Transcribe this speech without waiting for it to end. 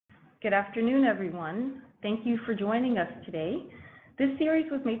Good afternoon, everyone. Thank you for joining us today. This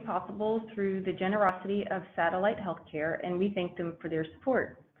series was made possible through the generosity of Satellite Healthcare, and we thank them for their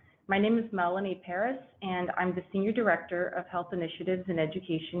support. My name is Melanie Paris, and I'm the Senior Director of Health Initiatives and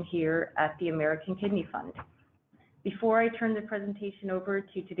Education here at the American Kidney Fund. Before I turn the presentation over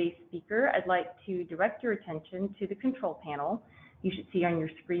to today's speaker, I'd like to direct your attention to the control panel you should see on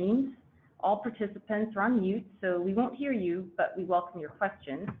your screens. All participants are on mute, so we won't hear you, but we welcome your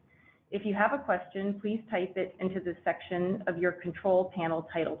questions. If you have a question, please type it into the section of your control panel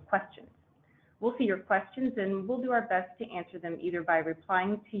titled Questions. We'll see your questions and we'll do our best to answer them either by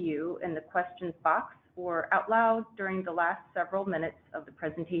replying to you in the questions box or out loud during the last several minutes of the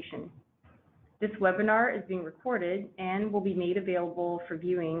presentation. This webinar is being recorded and will be made available for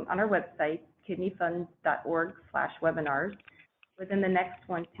viewing on our website, kidneyfund.org/webinars, within the next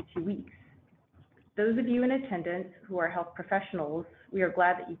 1 to 2 weeks. Those of you in attendance who are health professionals, we are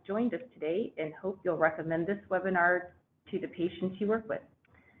glad that you've joined us today and hope you'll recommend this webinar to the patients you work with.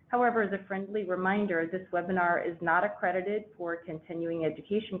 However, as a friendly reminder, this webinar is not accredited for continuing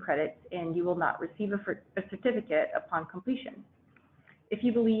education credits and you will not receive a certificate upon completion. If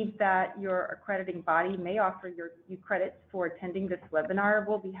you believe that your accrediting body may offer you credits for attending this webinar,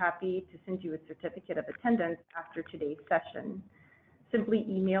 we'll be happy to send you a certificate of attendance after today's session. Simply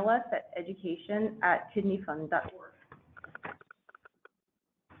email us at education@kidneyfund.org.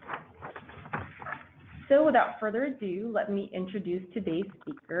 So without further ado, let me introduce today's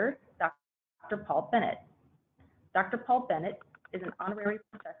speaker, Dr. Paul Bennett. Dr. Paul Bennett is an honorary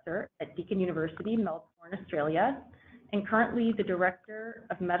professor at Deakin University, Melbourne, Australia, and currently the Director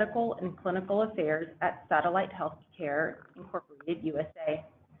of Medical and Clinical Affairs at Satellite Healthcare, Incorporated, USA.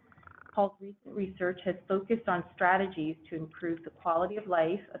 Paul's recent research has focused on strategies to improve the quality of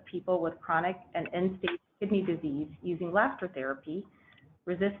life of people with chronic and end-stage kidney disease using laughter therapy,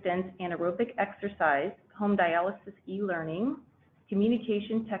 resistance anaerobic exercise, home dialysis e-learning,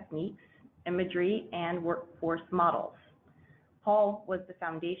 communication techniques, imagery, and workforce models. Paul was the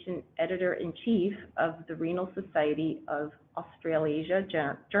Foundation Editor-in-Chief of the Renal Society of Australasia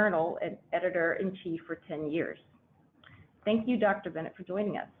Journal and Editor-in-Chief for 10 years. Thank you, Dr. Bennett, for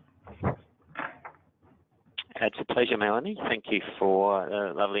joining us. It's a pleasure, Melanie. Thank you for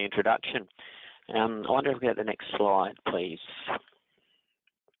a lovely introduction. I wonder if we get the next slide, please.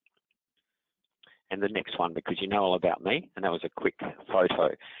 And the next one, because you know all about me, and that was a quick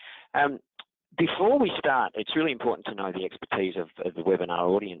photo. Before we start, it's really important to know the expertise of the webinar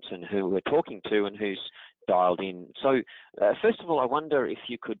audience and who we're talking to and who's dialed in. So first of all, I wonder if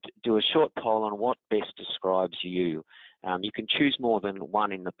you could do a short poll on what best describes you. You can choose more than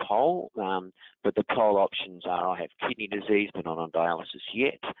one in the poll, but the poll options are: I have kidney disease but not on dialysis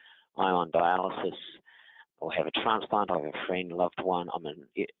yet, I'm on dialysis or have a transplant, I have a friend, loved one, I'm a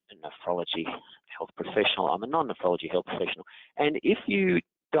nephrology health professional, I'm a non-nephrology health professional. And if you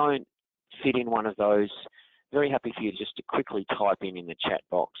don't fit in one of those, very happy for you just to quickly type in the chat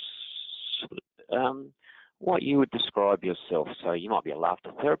box what you would describe yourself. So you might be a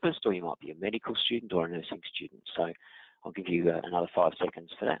laughter therapist, or you might be a medical student or a nursing student. So I'll give you another 5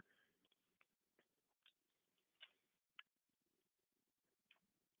 seconds for that.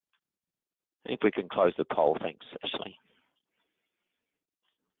 If we can close the poll, thanks, Ashley.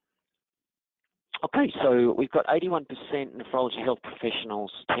 Okay, so we've got 81% nephrology health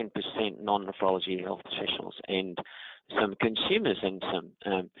professionals, 10% non-nephrology health professionals, and some consumers and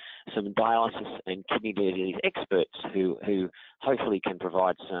some dialysis and kidney disease experts who hopefully can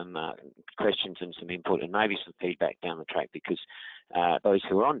provide some questions and some input and maybe some feedback down the track, because those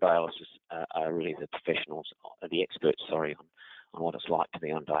who are on dialysis are really the professionals, the experts, sorry, on what it's like to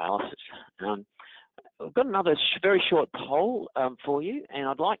be on dialysis. We've got another very short poll for you, and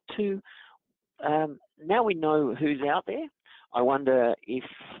I'd like to, now we know who's out there, I wonder if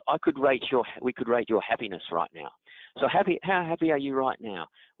we could rate your happiness right now. So how happy are you right now?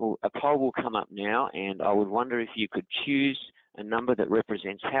 Well, a poll will come up now, and I would wonder if you could choose a number that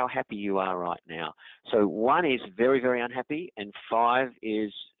represents how happy you are right now. So 1 is very, very unhappy, and 5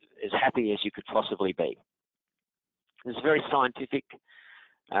 is as happy as you could possibly be. It's a very scientific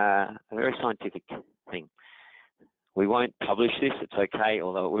thing. We won't publish this, it's okay,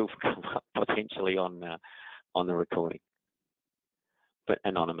 although it will come up potentially on the recording, but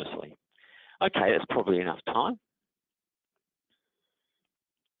anonymously. Okay, that's probably enough time.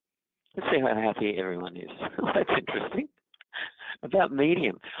 Let's see how happy everyone is. That's interesting. About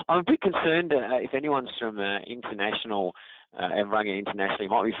medium. I'm a bit concerned if anyone's from international and running internationally, it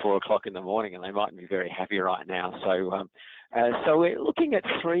might be 4 o'clock in the morning and they mightn't be very happy right now. So so we're looking at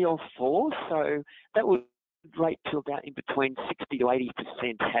 3 or 4, so that would rate to about in between 60 to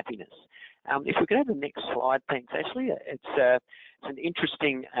 80% happiness. If we could have the next slide, thanks, Ashley. It's an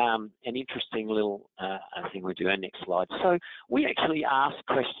interesting little thing we do. Our next slide. So we actually asked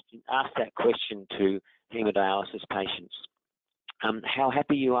that question to hemodialysis patients. How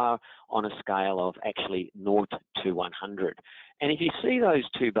happy you are on a scale of actually 0 to 100. And if you see those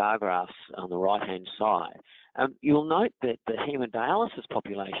two bar graphs on the right-hand side, you'll note that the hemodialysis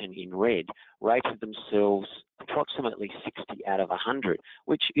population in red rated themselves approximately 60 out of 100,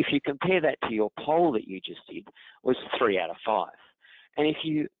 which, if you compare that to your poll that you just did, was 3 out of 5. And if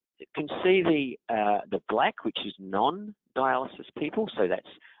you can see the black, which is non-dialysis people, so that's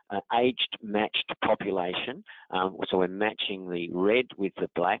aged matched population, so we're matching the red with the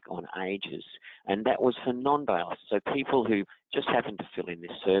black on ages, and that was for non-dialysis, so people who just happened to fill in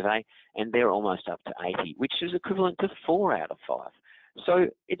this survey, and they're almost up to 80, which is equivalent to 4 out of 5. So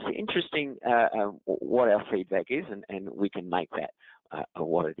it's interesting what our feedback is, and we can make that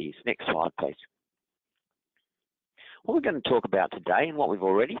what it is. Next slide, please. What we're going to talk about today, and what we've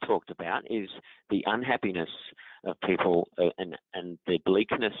already talked about, is the unhappiness of people and the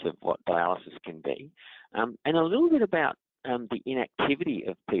bleakness of what dialysis can be, and a little bit about the inactivity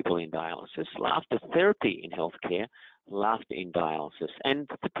of people in dialysis, laughter therapy in healthcare, laughter in dialysis, and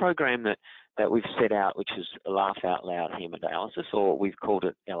the program that we've set out, which is Laugh Out Loud Hemodialysis, or we've called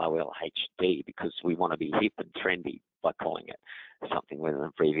it LOLHD because we want to be hip and trendy by calling it something with an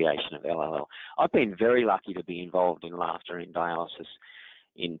abbreviation of LOL. I've been very lucky to be involved in laughter in dialysis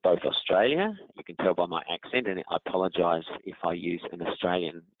in both Australia, you can tell by my accent, and I apologise if I use an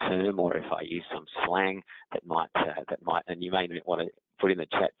Australian term or if I use some slang that might, and you may want to put in the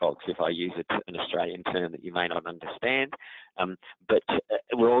chat box if I use an Australian term that you may not understand. But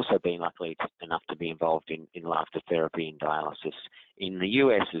we're also been lucky enough to be involved in laughter therapy in dialysis in the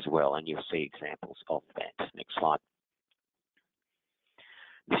US as well, and you'll see examples of that. Next slide.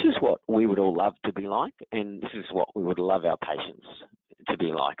 This is what we would all love to be like, and this is what we would love our patients to be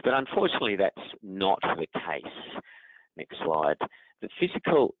like. But unfortunately, that's not the case. Next slide. The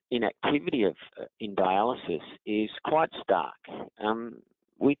physical inactivity in dialysis is quite stark.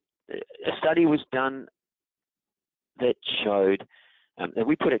 A study was done that showed that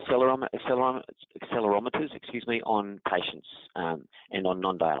we put accelerometers, on patients and on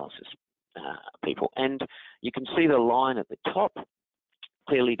non-dialysis people, and you can see the line at the top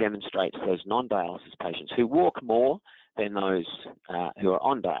clearly demonstrates those non-dialysis patients who walk more than those who are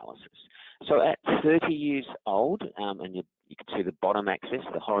on dialysis. So at 30 years old, and you can see the bottom axis,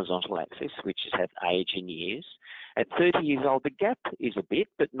 the horizontal axis, which has age in years. At 30 years old, the gap is a bit,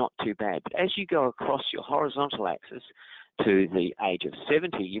 but not too bad. But as you go across your horizontal axis to the age of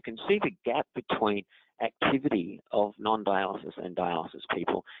 70, you can see the gap between activity of non-dialysis and dialysis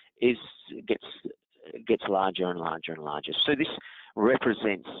people gets larger and larger and larger. So this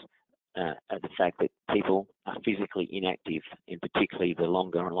represents the fact that people are physically inactive, and particularly the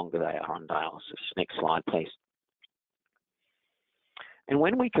longer and longer they are on dialysis. Next slide, please. And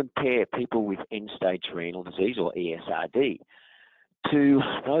when we compare people with end-stage renal disease, or ESRD, to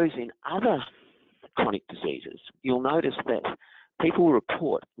those in other chronic diseases, you'll notice that people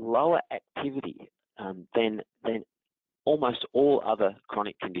report lower activity than almost all other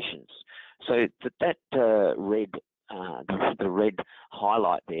chronic conditions. So the red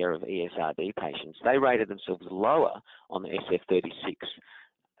highlight there of ESRD patients, they rated themselves lower on the SF36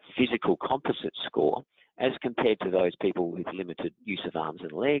 physical composite score as compared to those people with limited use of arms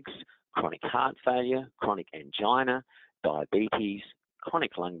and legs, chronic heart failure, chronic angina, diabetes,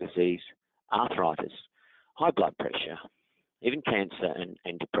 chronic lung disease, arthritis, high blood pressure, even cancer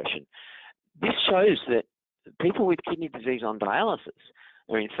and depression. This shows that people with kidney disease on dialysis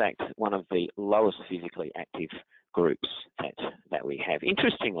are in fact one of the lowest physically active groups that we have.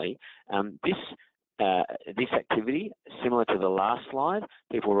 Interestingly, this activity, similar to the last slide,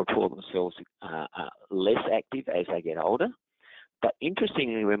 people report themselves less active as they get older. But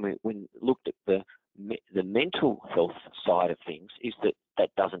interestingly, when we looked at the mental health side of things, is that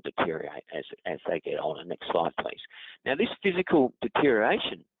doesn't deteriorate as they get older. Next slide, please. Now, this physical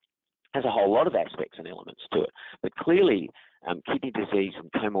deterioration has a whole lot of aspects and elements to it, but clearly kidney disease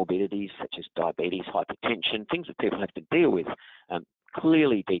and comorbidities such as diabetes, hypertension, things that people have to deal with,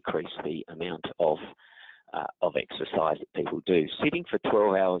 clearly decrease the amount of exercise that people do. Sitting for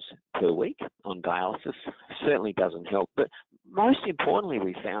 12 hours per week on dialysis certainly doesn't help, but most importantly,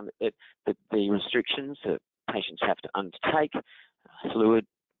 we found that the restrictions that patients have to undertake, fluid,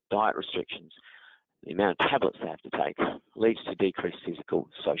 diet restrictions, the amount of tablets they have to take, leads to decreased physical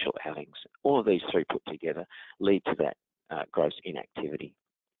social outings. All of these three put together lead to that gross inactivity.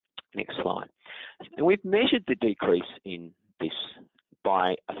 Next slide. And we've measured the decrease in this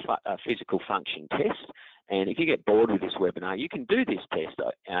by a physical function test. And if you get bored with this webinar, you can do this test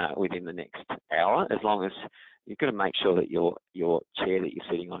within the next hour, as long as you've got to make sure that your chair that you're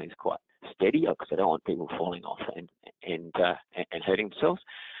sitting on is quite steady, because I don't want people falling off and hurting themselves.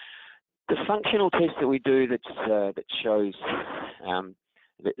 The functional test that we do that shows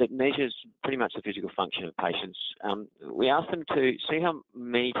that measures pretty much the physical function of patients. We ask them to see how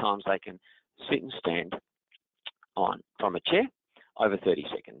many times they can sit and stand from a chair over 30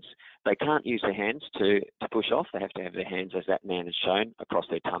 seconds. They can't use their hands to push off. They have to have their hands, as that man has shown, across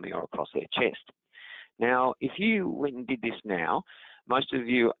their tummy or across their chest. Now, if you went and did this now, most of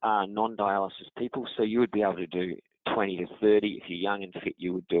you are non-dialysis people, so you would be able to do 20 to 30. If you're young and fit,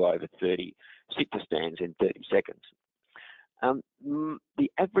 you would do over 30 sit-to-stands in 30 seconds. The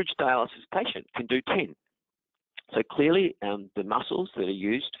average dialysis patient can do 10. So clearly, the muscles that are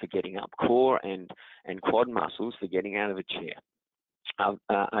used for getting up, core and quad muscles for getting out of a chair,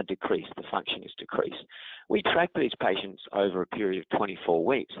 are decreased. The function is decreased. We track these patients over a period of 24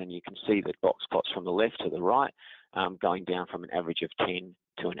 weeks, and you can see the box plots from the left to the right, going down from an average of 10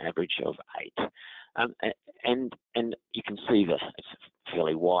 to an average of 8. And you can see that it's a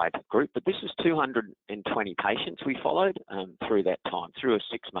fairly wide group, but this is 220 patients we followed through that time, through a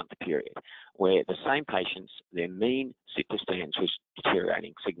 6-month period, where the same patients, their mean sit-to-stands was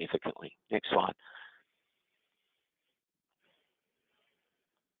deteriorating significantly. Next slide.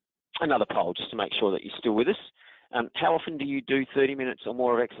 Another poll, just to make sure that you're still with us. How often do you do 30 minutes or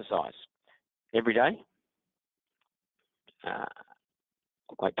more of exercise? Every day?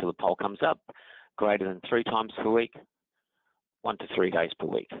 Wait till the poll comes up. Greater than 3 times per week, 1 to 3 days per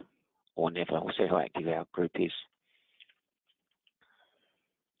week, or never. We'll see how active our group is.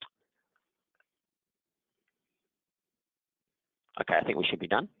 Okay, I think we should be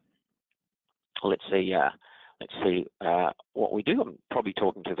done. Let's see what we do. I'm probably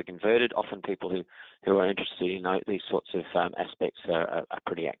talking to the converted. Often people who are interested in these sorts of aspects are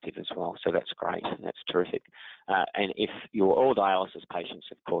pretty active as well. So that's great. That's terrific. And if you're all dialysis patients,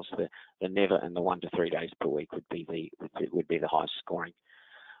 of course, the never and the 1 to 3 days per week would be the highest scoring.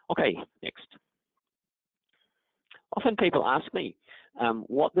 Okay, next. Often people ask me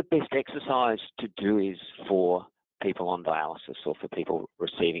what the best exercise to do is for people on dialysis or for people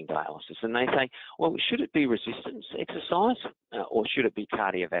receiving dialysis, and they say, well, should it be resistance exercise or should it be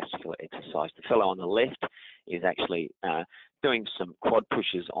cardiovascular exercise? The fellow on the left is actually doing some quad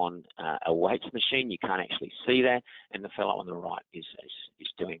pushes on a weights machine. You can't actually see that, and the fellow on the right is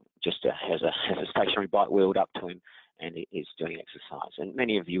doing has a stationary bike wheeled up to him and is doing exercise. And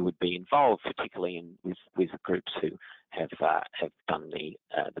many of you would be involved, particularly with groups who have done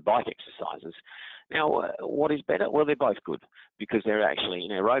the bike exercises. Now, what is better? Well, they're both good, because they're actually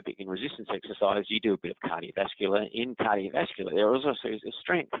in aerobic. In resistance exercise, you do a bit of cardiovascular. In cardiovascular, there is also a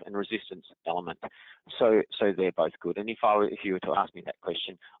strength and resistance element. So they're both good. And if you were to ask me that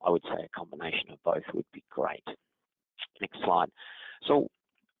question, I would say a combination of both would be great. Next slide. So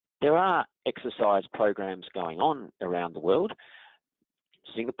there are exercise programs going on around the world.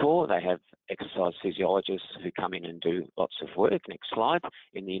 Singapore, they have exercise physiologists who come in and do lots of work. Next slide.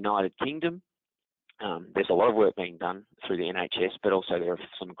 In the United Kingdom, there's a lot of work being done through the NHS, but also there are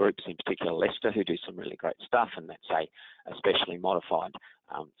some groups, in particular Leicester, who do some really great stuff, and that's a specially modified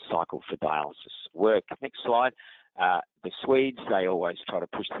cycle for dialysis work. Next slide. The Swedes, they always try to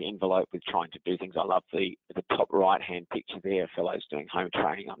push the envelope with trying to do things. I love the top right-hand picture there. A fellow's doing home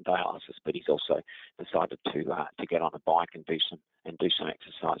training on dialysis, but he's also decided to get on a bike and do some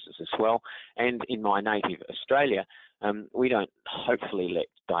exercises as well. And in my native Australia, we don't hopefully let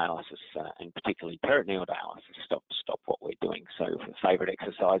dialysis, and particularly peritoneal dialysis, stop what we're doing. So a favourite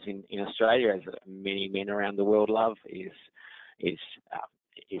exercise in Australia, as many men around the world love, is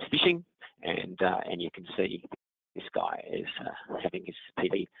fishing, and you can see this guy is having his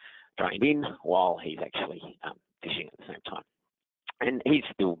PD drained in while he's actually fishing at the same time. And he's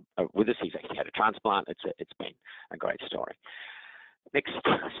still with us. He's actually had a transplant. It's been a great story. Next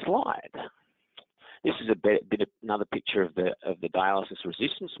slide. This is another picture of the dialysis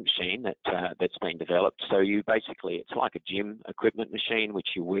resistance machine that's been developed. So it's like a gym equipment machine which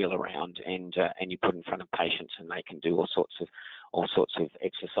you wheel around and you put in front of patients, and they can do all sorts of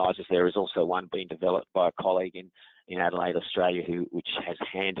exercises. There is also one being developed by a colleague in Adelaide, Australia, which has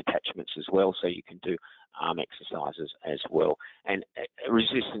hand attachments as well, so you can do arm exercises as well. And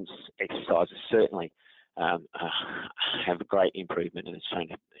resistance exercises certainly have a great improvement, and it's going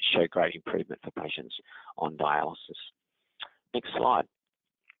to show great improvement for patients on dialysis. Next slide.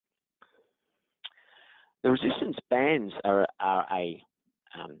 The resistance bands are a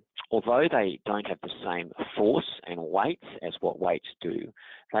although they don't have the same force and weights as what weights do,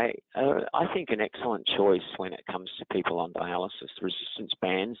 they are, I think, an excellent choice when it comes to people on dialysis. Resistance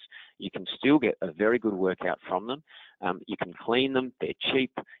bands, you can still get a very good workout from them. You can clean them, they're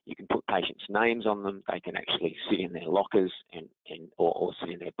cheap, you can put patients' names on them, they can actually sit in their lockers or sit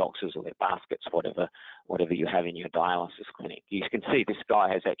in their boxes or their baskets, whatever you have in your dialysis clinic. You can see this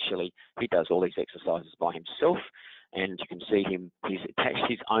guy he does all these exercises by himself, and you can see he's attached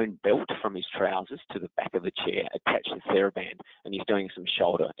his own belt from his trousers to the back of the chair, attached the TheraBand, and he's doing some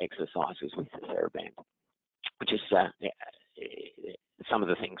shoulder exercises with the TheraBand, which is some of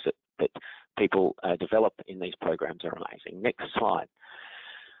the things that people develop in these programs are amazing. Next slide.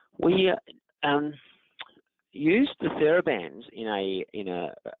 We used the TheraBands in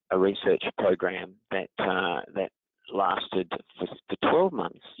a research program that lasted for 12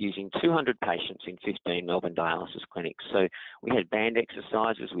 months, using 200 patients in 15 Melbourne dialysis clinics. So we had band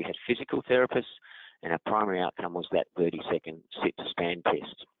exercises, we had physical therapists, and our primary outcome was that 30-second sit-to-stand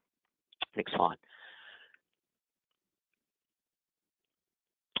test. Next slide.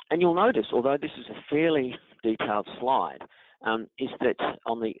 And you'll notice, although this is a fairly detailed slide, is that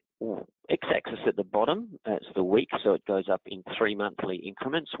on the x-axis at the bottom, it's the week, so it goes up in 3 monthly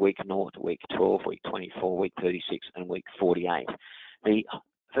increments: week 0, week 12, week 24, week 36, and week 48. The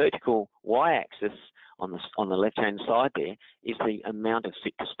vertical y-axis on the left-hand side there is the amount of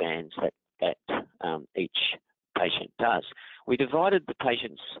sit-to-stands that each patient does. We divided the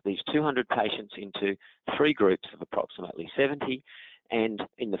patients, these 200 patients, into 3 groups of approximately 70, and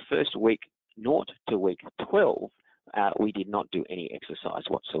in the first week 0 to week 12, we did not do any exercise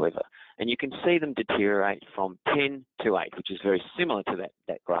whatsoever. And you can see them deteriorate from 10 to 8, which is very similar to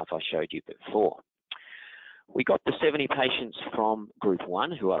that graph I showed you before. We got the 70 patients from group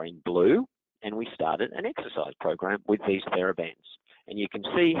 1 who are in blue, and we started an exercise program with these TheraBands. And you can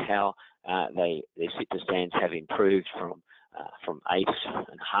see how their sit-to-stands have improved from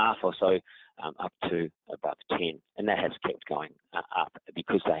 8.5 or so up to above 10, and that has kept going up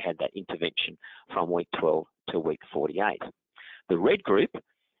because they had that intervention from week 12 to week 48. The red group,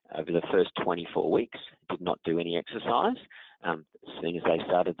 over the first 24 weeks, did not do any exercise. As soon as they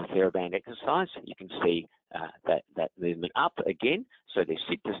started the TheraBand exercise, you can see that movement up again. So their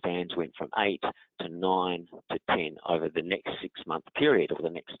sit-to-stands went from 8 to 9 to 10 over the next 6-month period, or the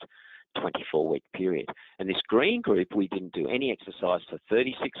next 24-week period. And this green group, we didn't do any exercise for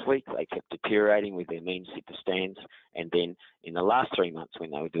 36 weeks. They kept deteriorating with their mean sit-to-stands, and then in the last 3 months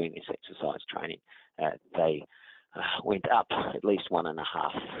when they were doing this exercise training, they went up at least 1.5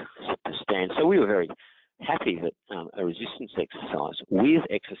 sit-to-stands. So we were very happy that a resistance exercise with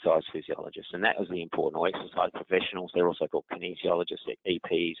exercise physiologists, and that was the important, or exercise professionals, they're also called kinesiologists,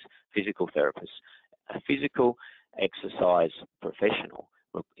 EPs, physical therapists. A physical exercise professional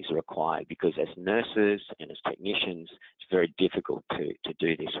is required, because as nurses and as technicians, it's very difficult to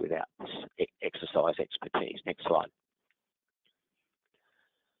do this without this exercise expertise. Next slide.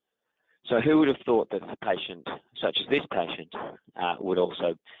 So who would have thought that a patient such as this patient would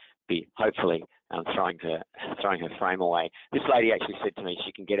also be hopefully throwing her frame away? This lady actually said to me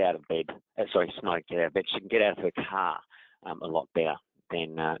she can get out of bed. Sorry, not get out of bed. She can get out of her car a lot better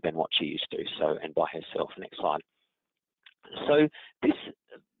than what she used to. So, and by herself. Next slide. So this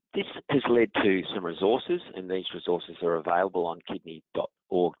has led to some resources, and these resources are available on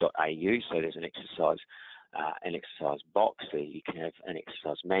kidney.org.au. So there's an exercise box there. You can have an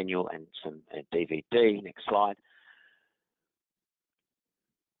exercise manual and some DVD. Next slide.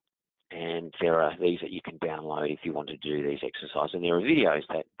 And there are these that you can download if you want to do these exercises, and there are videos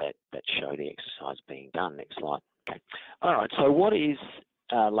that show the exercise being done. Next slide. Okay. All right. So what is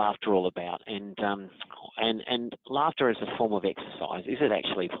laughter all about? And laughter as a form of exercise, is it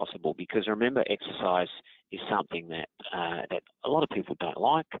actually possible? Because remember, exercise is something that a lot of people don't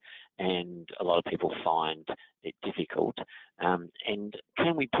like, and a lot of people find it difficult. And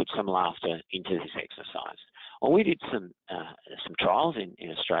can we put some laughter into this exercise? Well, we did some trials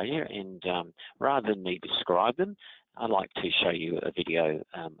in Australia, and rather than me describe them, I'd like to show you a video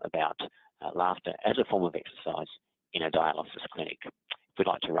about laughter as a form of exercise in a dialysis clinic. If we'd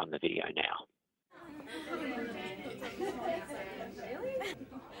like to run the video now.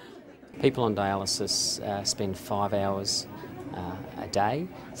 People on dialysis spend 5 hours a day,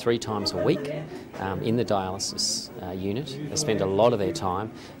 3 times a week in the dialysis unit. They spend a lot of their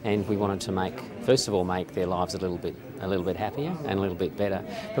time, and we wanted to first of all make their lives a little bit happier and a little bit better.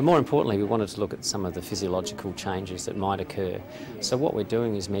 But more importantly, we wanted to look at some of the physiological changes that might occur. So what we're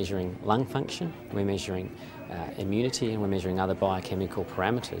doing is measuring lung function, we're measuring immunity, and we're measuring other biochemical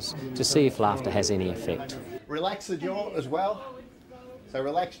parameters to see if laughter has any effect. Relax the jaw as well. So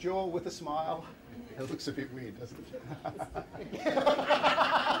relaxed jaw with a smile. It looks a bit weird, doesn't it?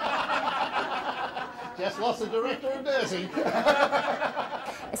 Just lost the director of nursing.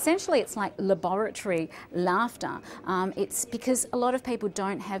 Essentially, it's like laboratory laughter. It's because a lot of people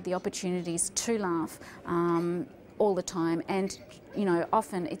don't have the opportunities to laugh all the time, and you know,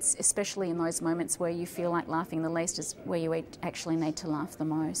 often it's especially in those moments where you feel like laughing the least is where you actually need to laugh the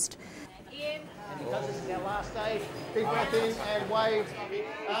most. And because this is our last day, big breath in and wave.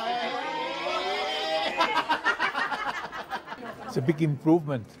 It's a big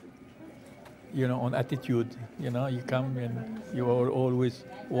improvement, you know, on attitude. You know, you come and you are always,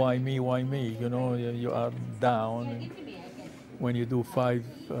 why me, you know, you are down. And when you do 5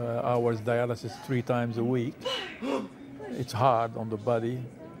 hours dialysis 3 times a week, it's hard on the body.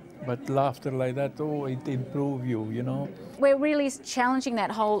 But laughter like that, oh, it improves you, you know. We're really challenging that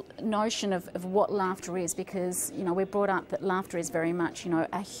whole notion of what laughter is, because, you know, we're brought up that laughter is very much, you know,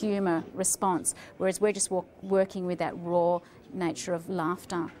 a humour response, whereas we're just working with that raw nature of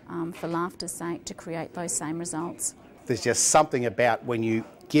laughter for laughter's sake to create those same results. There's just something about when you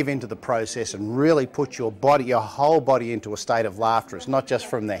give into the process and really put your body, your whole body into a state of laughter. It's not just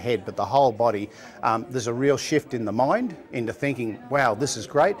from the head, but the whole body. There's a real shift in the mind into thinking, wow, this is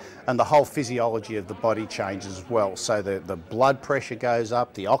great. And the whole physiology of the body changes as well. So the blood pressure goes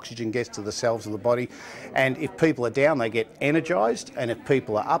up, the oxygen gets to the cells of the body. And if people are down, they get energised. And if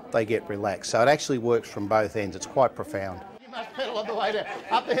people are up, they get relaxed. So it actually works from both ends. It's quite profound. You must pedal on the way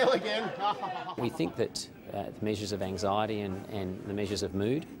up the hill again. We think that the measures of anxiety and the measures of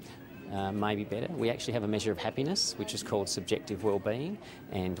mood may be better. We actually have a measure of happiness, which is called subjective well-being,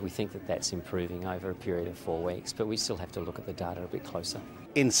 and we think that that's improving over a period of 4 weeks, but we still have to look at the data a bit closer.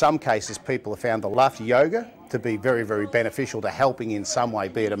 In some cases, people have found the laughter yoga to be very, very beneficial to helping in some way,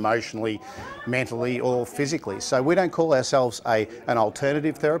 be it emotionally, mentally or physically. So we don't call ourselves an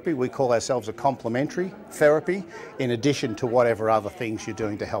alternative therapy, we call ourselves a complementary therapy in addition to whatever other things you're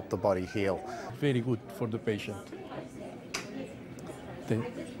doing to help the body heal. Very good for the patient.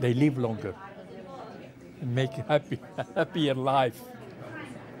 They live longer and make a happier life.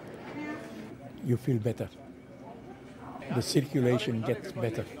 You feel better. The circulation gets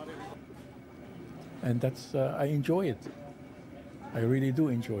better. And that's, I enjoy it. I really do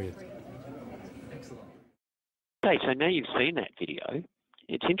enjoy it. Excellent. Okay, so now you've seen that video.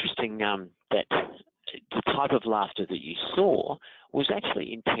 It's interesting that the type of laughter that you saw was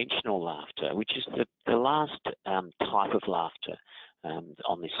actually intentional laughter, which is the last type of laughter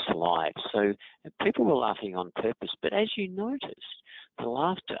on this slide. So people were laughing on purpose, but as you noticed, the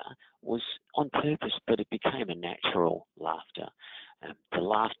laughter was on purpose, but it became a natural laughter. The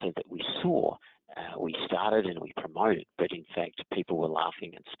laughter that we saw, we started and we promoted, but in fact people were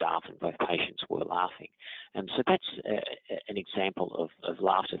laughing and staff and both patients were laughing. And so that's an example of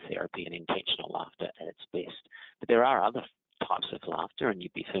laughter therapy and intentional laughter at its best. But there are other types of laughter, and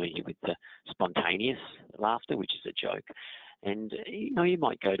you'd be familiar with the spontaneous laughter, which is a joke. And you know, you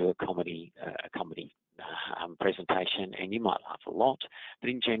might go to a comedy presentation and you might laugh a lot, but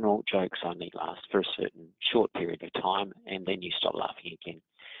in general, jokes only last for a certain short period of time, and then you stop laughing again.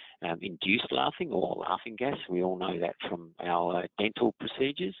 Induced laughing or laughing gas, we all know that from our dental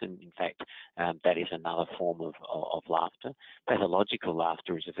procedures, and in fact that is another form of laughter. Pathological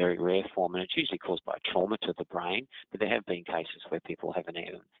laughter is a very rare form, and it's usually caused by trauma to the brain, but there have been cases where people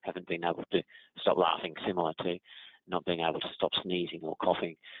haven't been able to stop laughing, similar to not being able to stop sneezing or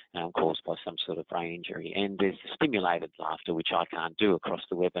coughing caused by some sort of brain injury. And there's stimulated laughter, which I can't do across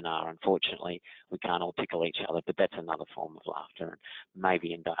the webinar. Unfortunately, we can't all tickle each other, but that's another form of laughter. And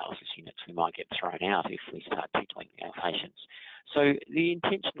maybe in dialysis units, we might get thrown out if we start tickling our patients. So the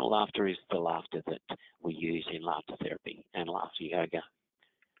intentional laughter is the laughter that we use in laughter therapy and laughter yoga.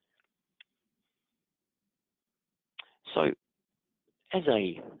 So as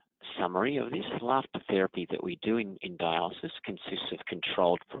a summary of this, laughter therapy that we do in dialysis consists of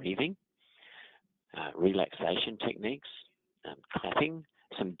controlled breathing, relaxation techniques, clapping,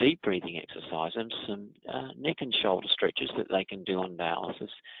 some deep breathing exercises, and some neck and shoulder stretches that they can do on dialysis,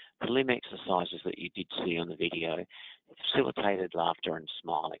 the limb exercises that you did see on the video, facilitated laughter and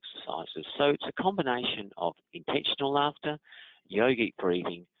smile exercises. So it's a combination of intentional laughter, yogic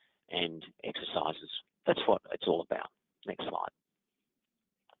breathing, and exercises. That's what it's all about. Next slide.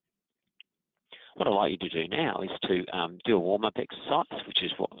 What I'd like you to do now is to do a warm-up exercise, which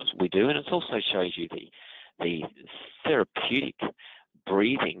is what we do, and it also shows you the therapeutic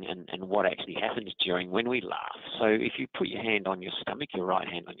breathing and what actually happens during when we laugh. So if you put your hand on your stomach, your right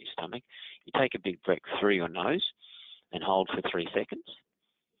hand on your stomach, you take a big breath through your nose and hold for 3 seconds.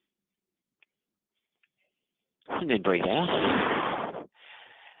 And then breathe out.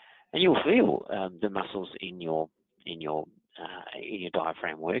 and you'll feel the muscles in your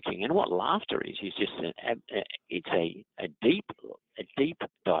diaphragm working. And what laughter is just a deep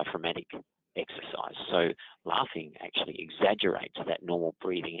diaphragmatic exercise. So laughing actually exaggerates that normal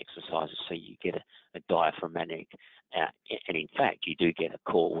breathing exercises, so you get a diaphragmatic, and in fact you do get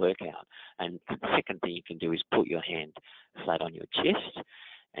a core workout. And the second thing you can do is put your hand flat on your chest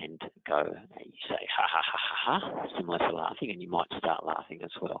and go, you say ha ha ha ha ha, similar to laughing, and you might start laughing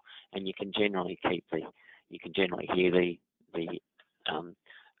as well. And you can generally hear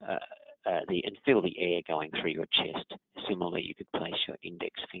and feel the air going through your chest. Similarly, you could place your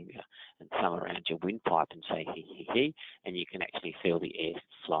index finger and thumb around your windpipe and say he he he, and you can actually feel the air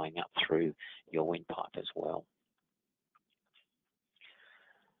flowing up through your windpipe as well.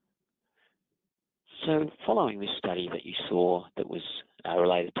 So following this study that you saw that was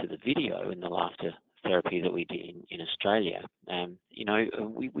related to the video and the laughter therapy that we did in Australia,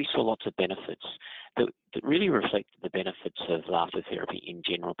 we saw lots of benefits that really reflected the benefits of laughter therapy in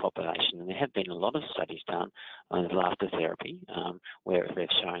general population. And there have been a lot of studies done on laughter therapy where they've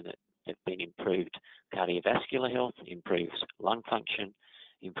shown that they've been improved cardiovascular health, improved lung function,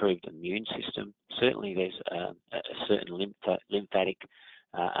 improved immune system. Certainly there's a certain lymphatic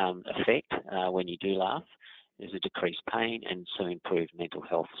effect when you do laugh. There's a decreased pain and some improved mental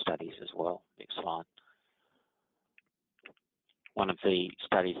health studies as well. Next slide. One of the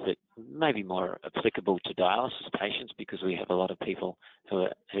studies that may be more applicable to dialysis patients, because we have a lot of people who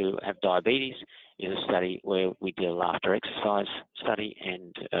have diabetes, is a study where we did a laughter exercise study,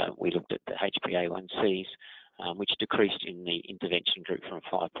 and we looked at the HbA1cs, which decreased in the intervention group from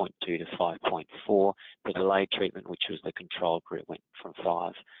 5.2 to 5.4. The delayed treatment, which was the control group, went from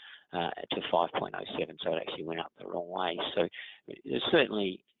 5 to 5.07, so it actually went up the wrong way. So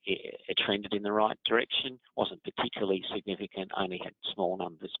certainly it trended in the right direction. Wasn't particularly significant, only had small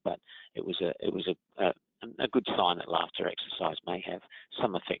numbers, but it was a good sign that laughter exercise may have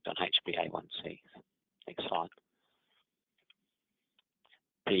some effect on HbA1c. Next slide.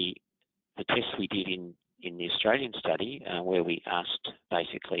 The tests we did in the Australian study, where we asked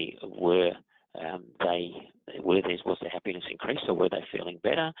basically was their happiness increased, or were they feeling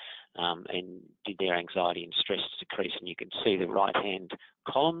better, and did their anxiety and stress decrease? And you can see the right-hand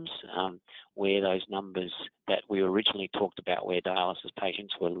columns where those numbers that we originally talked about, where dialysis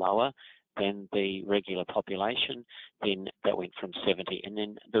patients were lower than the regular population, then that went from 70. And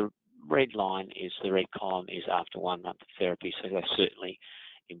then the red column is after 1 month of therapy, so they certainly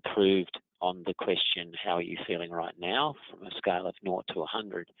improved on the question, how are you feeling right now, from a scale of 0 to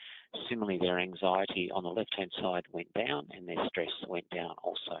 100. Similarly, their anxiety on the left-hand side went down and their stress went down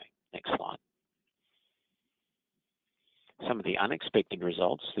also. Next slide. Some of the unexpected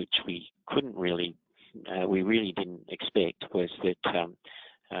results, which we really didn't expect, was that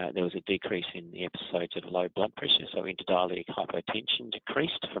there was a decrease in the episodes of low blood pressure, so interdialytic hypotension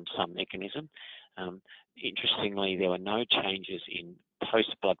decreased from some mechanism. Interestingly, there were no changes in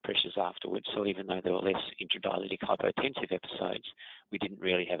post-blood pressures afterwards, so even though there were less intradialytic hypotensive episodes, we didn't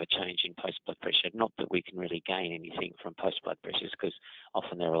really have a change in post-blood pressure. Not that we can really gain anything from post-blood pressures, because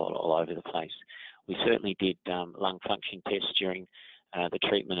often they're all over the place. We certainly did lung function tests during the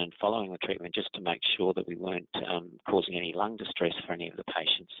treatment and following the treatment, just to make sure that we weren't causing any lung distress for any of the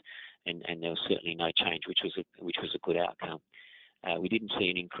patients, and there was certainly no change, which was a good outcome. We didn't see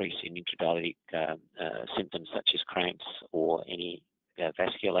an increase in intradialytic symptoms such as cramps or any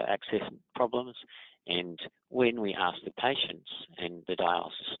vascular access problems. And when we asked the patients and the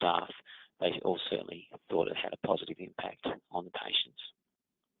dialysis staff, they all certainly thought it had a positive impact on the patients.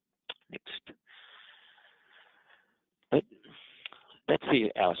 Next. But that's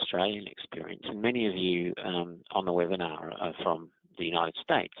our Australian experience, and many of you on the webinar are from the United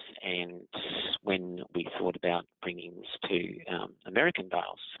States. And when we thought about bringing this to American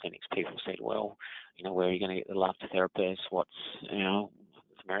dialysis clinics, people said, well, where are you going to get the laughter therapists?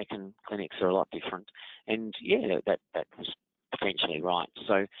 American clinics are a lot different. And yeah, that was potentially right.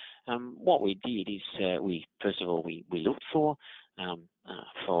 So what we did is we looked for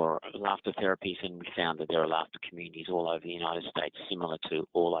laughter therapies, and we found that there are laughter communities all over the United States, similar to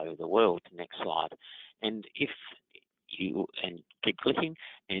all over the world. Next slide. And if you keep clicking,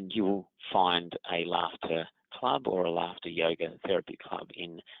 and you will find a laughter club or a laughter yoga therapy club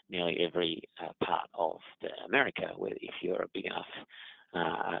in nearly every part of America, where if you're a big enough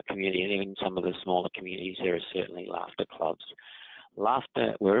community, and even some of the smaller communities, there are certainly laughter clubs.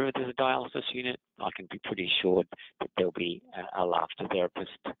 Laughter, wherever there's a dialysis unit, I can be pretty assured that there'll be a laughter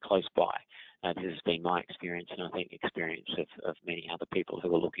therapist close by. This has been my experience, and I think the experience of many other people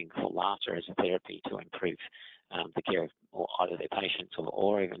who are looking for laughter as a therapy to improve the care of either their patients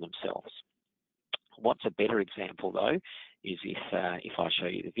or even themselves. What's a better example, though, is if I show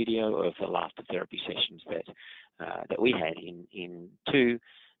you the video of the laughter therapy sessions that we had in two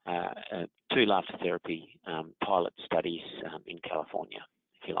laughter therapy pilot studies in California.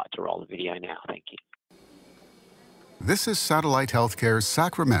 If you'd like to roll the video now, thank you. This is Satellite Healthcare's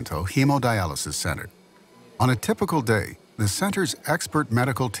Sacramento Hemodialysis Center. On a typical day, the center's expert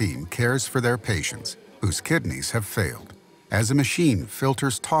medical team cares for their patients whose kidneys have failed, as a machine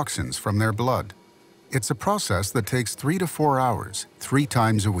filters toxins from their blood. It's a process that takes 3 to 4 hours, 3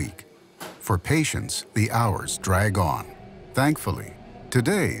 times a week. For patients, the hours drag on. Thankfully,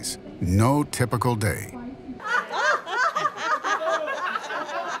 today's no typical day.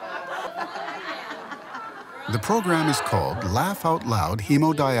 The program is called Laugh Out Loud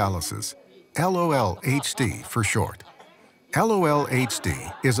Hemodialysis, LOL-HD for short.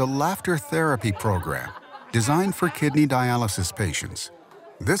 LOL-HD is a laughter therapy program designed for kidney dialysis patients.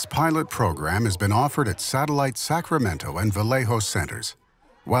 This pilot program has been offered at Satellite Sacramento and Vallejo centers.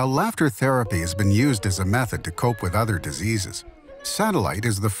 While laughter therapy has been used as a method to cope with other diseases, Satellite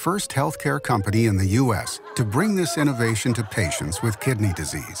is the first healthcare company in the U.S. to bring this innovation to patients with kidney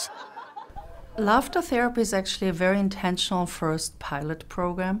disease. Laughter therapy is actually a very intentional first pilot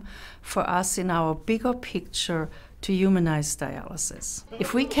program for us in our bigger picture to humanize dialysis.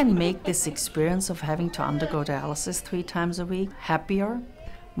 If we can make this experience of having to undergo dialysis 3 times a week happier,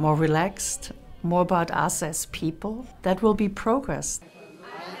 more relaxed, more about us as people, that will be progress.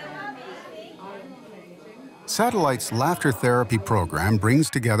 Satellite's laughter therapy program brings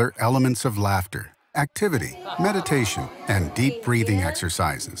together elements of laughter, activity, meditation, and deep breathing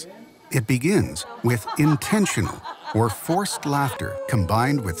exercises. It begins with intentional or forced laughter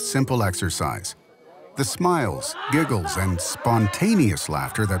combined with simple exercise. The smiles, giggles, and spontaneous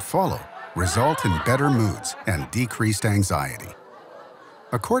laughter that follow result in better moods and decreased anxiety.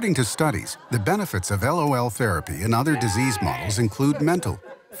 According to studies, the benefits of LOL therapy in other disease models include mental,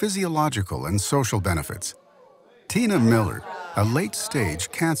 physiological, and social benefits. Tina Miller, a late-stage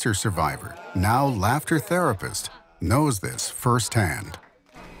cancer survivor, now laughter therapist, knows this firsthand.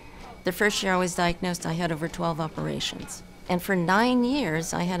 The first year I was diagnosed, I had over 12 operations. And for 9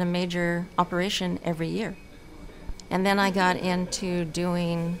 years, I had a major operation every year. And then I got into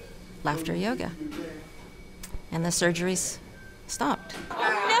doing laughter yoga. And the surgeries stopped. No!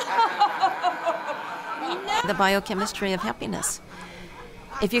 The biochemistry of happiness.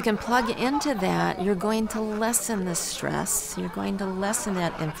 If you can plug into that, you're going to lessen the stress, you're going to lessen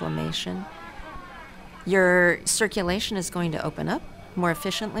that inflammation. Your circulation is going to open up more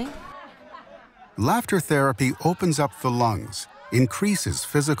efficiently. Laughter therapy opens up the lungs, increases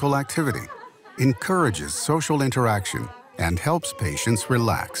physical activity, encourages social interaction, and helps patients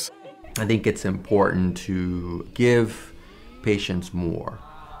relax. I think it's important to give patients more,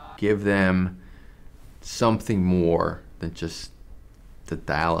 give them something more than just the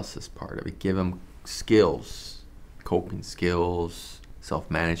dialysis part of it. Give them skills, coping skills,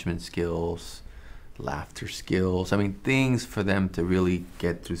 self-management skills, laughter skills. I mean, things for them to really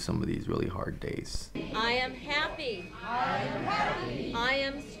get through some of these really hard days. I am happy. I am happy. I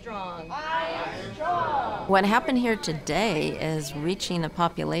am strong. I am strong. What happened here today is reaching a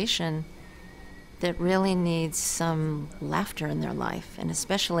population that really needs some laughter in their life, and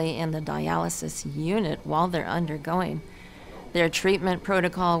especially in the dialysis unit while they're undergoing their treatment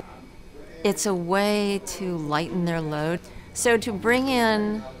protocol. It's a way to lighten their load. So to bring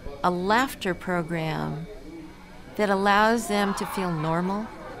in a laughter program that allows them to feel normal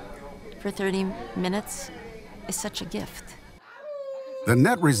for 30 minutes is such a gift. The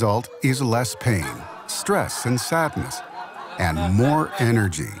net result is less pain, stress and sadness, and more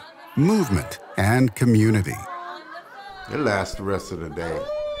energy, movement, and community. It lasts the rest of the day.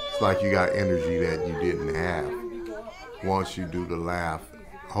 It's like you got energy that you didn't have. Once you do the laugh,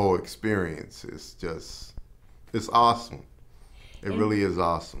 whole experience is just, it's awesome. It really is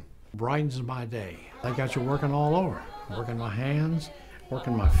awesome. Brightens my day. I got you working all over, working my hands,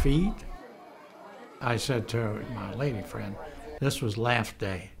 working my feet. I said to my lady friend, this was laugh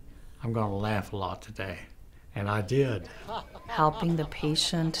day. I'm gonna laugh a lot today. And I did. Helping the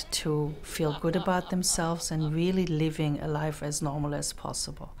patient to feel good about themselves and really living a life as normal as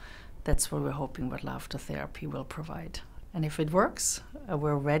possible. That's what we're hoping what laughter therapy will provide. And if it works,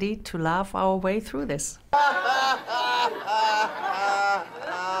 we're ready to laugh our way through this.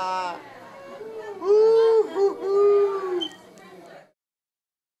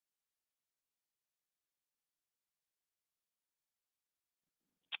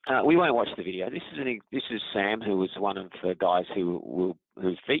 We won't watch the video. This is Sam, who was one of the guys who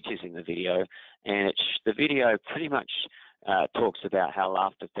features in the video, and the video pretty much talks about how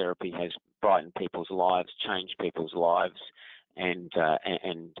laughter therapy has brightened people's lives, changed people's lives, and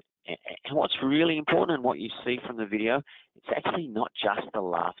what's really important and what you see from the video, it's actually not just the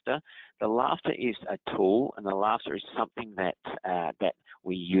laughter. The laughter is a tool, and the laughter is something that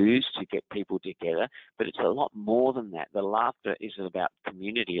we use to get people together, but it's a lot more than that. The laughter is about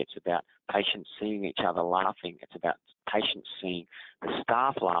community. It's about patients seeing each other laughing. It's about patients seeing the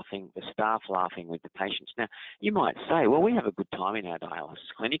staff laughing with the patients. Now, you might say, well, we have a good time in our dialysis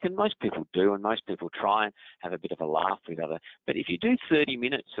clinic, and most people do, and most people try and have a bit of a laugh with other. But if you do 30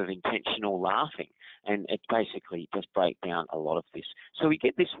 minutes of intentional laughing, and it basically does break down a lot of this. So we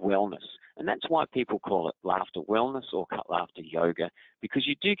get this wellness, and that's why people call it laughter wellness or laughter yoga, because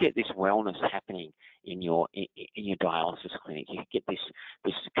you do get this wellness happening in your dialysis clinic. You get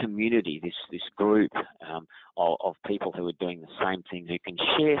this community, this group of people who are doing the same thing, who can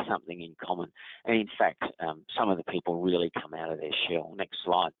share something in common. And in fact, some of the people really come out of their shell. Next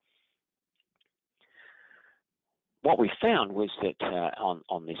slide. What we found was that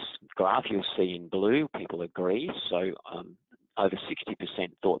on this graph, you'll see in blue, people agree. So over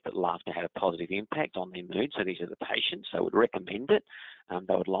 60% thought that laughter had a positive impact on their mood. So these are the patients. They would recommend it.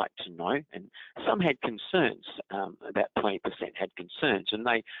 They would like to know. And some had concerns. About 20% had concerns. And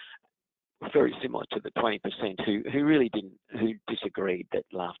they were very similar to the 20% who disagreed that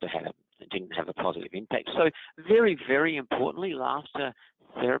laughter didn't have a positive impact. So very, very importantly, laughter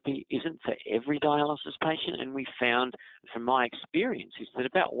therapy isn't for every dialysis patient, and we found from my experience is that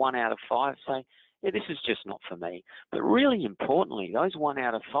about 1 out of 5 say, yeah, this is just not for me. But really importantly, those 1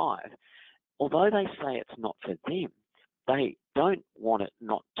 out of 5, although they say it's not for them, they don't want it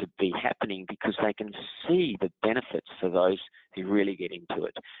not to be happening because they can see the benefits for those who really get into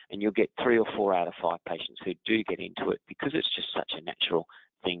it. And you'll get 3 or 4 out of 5 patients who do get into it because it's just such a natural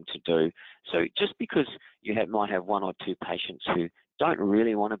thing to do. So just because you might have 1 or 2 patients who don't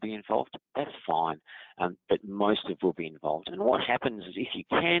really want to be involved, that's fine, but most of will be involved. And what happens is if you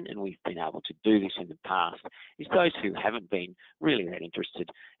can, and we've been able to do this in the past, is those who haven't been really that interested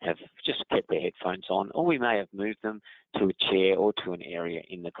have just kept their headphones on, or we may have moved them to a chair or to an area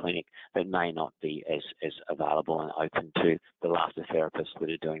in the clinic that may not be as available and open to the laughter therapists that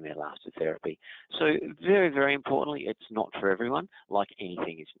are doing their laughter therapy. So very, very importantly, it's not for everyone. Like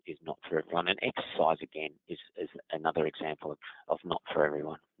anything is not for everyone. And exercise, again, is another example of not for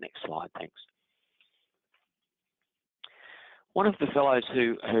everyone. Next slide, thanks. One of the fellows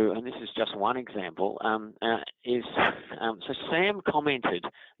who and this is just one example, so Sam commented.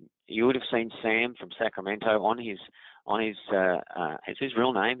 You would have seen Sam from Sacramento on his it's his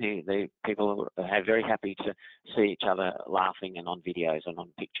real name. The people are very happy to see each other laughing and on videos and on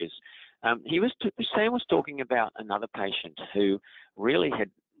pictures. Sam was talking about another patient who had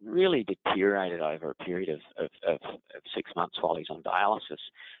really deteriorated over a period of 6 months while he's on dialysis.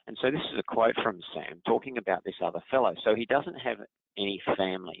 And so this is a quote from Sam talking about this other fellow. So he doesn't have any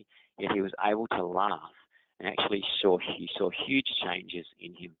family, yet he was able to laugh and actually he saw huge changes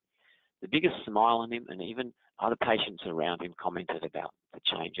in him. The biggest smile on him, and even other patients around him commented about the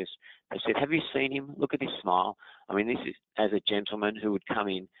changes. They said, have you seen him? Look at his smile. I mean, this is as a gentleman who would come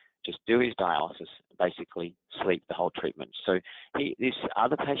in, just do his dialysis, basically sleep the whole treatment. So this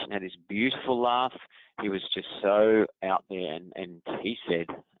other patient had this beautiful laugh. He was just so out there, and he said,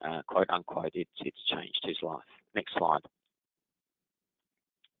 quote unquote, it's changed his life. Next slide.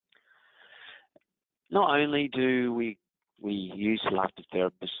 Not only do we use laughter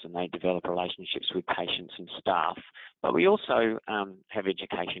therapists and they develop relationships with patients and staff, but we also have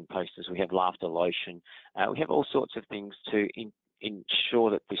education posters. We have laughter lotion. We have all sorts of things to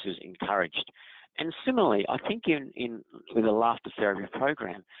ensure that this is encouraged. And similarly, I think with a laughter therapy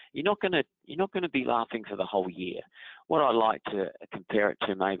program, you're not going to be laughing for the whole year. What I like to compare it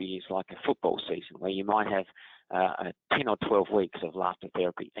to maybe is like a football season where you might have 10 or 12 weeks of laughter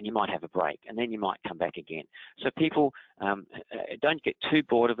therapy, and you might have a break, and then you might come back again. So people don't get too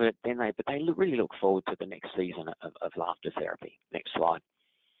bored of it, but they really look forward to the next season of laughter therapy. Next slide.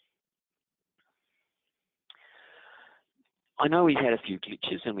 I know we had a few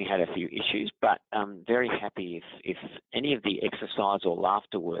glitches and we had a few issues, but I'm very happy if any of the exercise or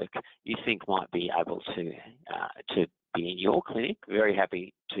laughter work you think might be able to be in your clinic. Very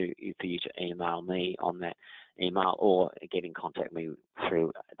happy for you to email me on that email or get in contact with me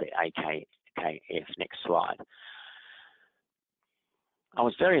through the AKF. Next slide. I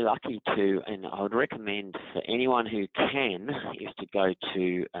was very lucky and I would recommend for anyone who can, is to go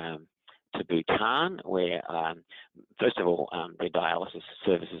to to Bhutan, where first of all their dialysis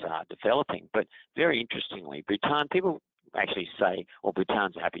services are developing. But very interestingly, Bhutan, people actually say, well,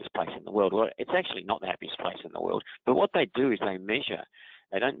 Bhutan's the happiest place in the world. Well, it's actually not the happiest place in the world. But what they do is they measure.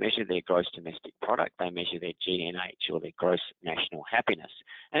 They don't measure their gross domestic product. They measure their GNH, or their gross national happiness,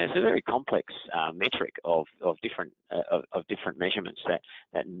 and it's a very complex metric of different measurements that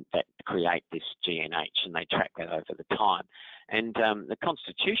create this GNH, and they track that over the time. And the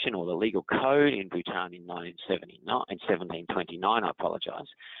constitution, or the legal code in Bhutan in 1729, I apologise,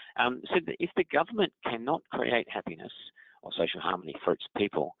 said that if the government cannot create happiness or social harmony for its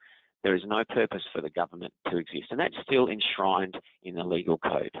people, there is no purpose for the government to exist. And that's still enshrined in the legal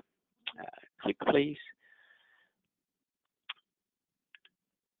code. Click, please.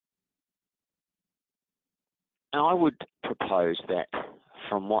 Now, I would propose that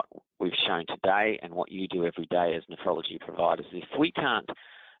from what we've shown today and what you do every day as nephrology providers, if we can't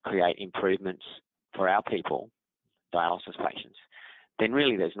create improvements for our people, dialysis patients, then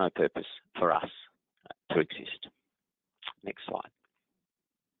really there's no purpose for us to exist. Next slide.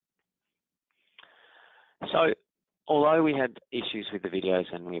 So, although we had issues with the videos,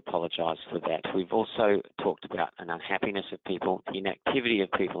 and we apologise for that, we've also talked about an unhappiness of people, the inactivity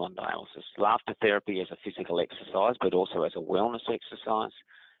of people on dialysis, laughter therapy as a physical exercise, but also as a wellness exercise,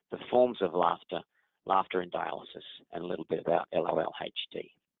 the forms of laughter in dialysis, and a little bit about LOLHD. I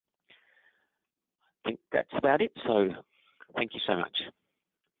think that's about it, so thank you so much.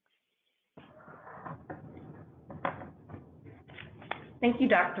 Thank you,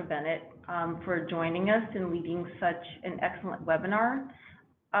 Dr. Bennett, for joining us and leading such an excellent webinar.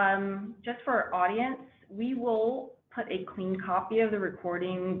 Just for our audience, we will put a clean copy of the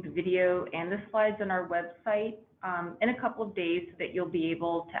recording, the video, and the slides on our website in a couple of days so that you'll be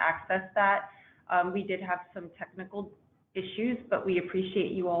able to access that. We did have some technical issues, but we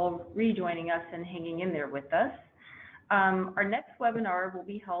appreciate you all rejoining us and hanging in there with us. Our next webinar will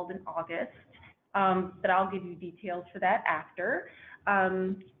be held in August, but I'll give you details for that after.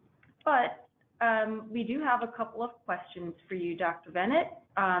 We do have a couple of questions for you, Dr. Bennett,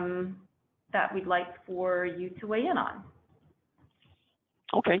 that we'd like for you to weigh in on.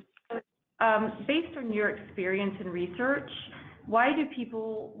 Okay. Based on your experience and research, why do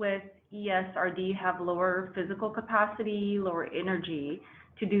people with ESRD have lower physical capacity, lower energy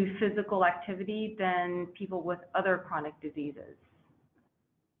to do physical activity than people with other chronic diseases?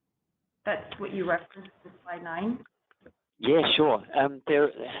 That's what you referenced in slide 9. Yeah, sure.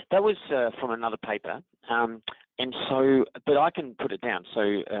 That was from another paper, and so, but I can put it down. So,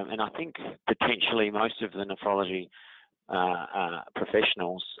 and I think potentially most of the nephrology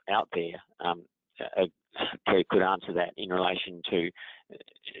professionals out there could answer that in relation to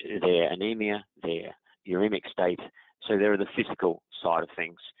their anemia, their uremic state. So there are the physical side of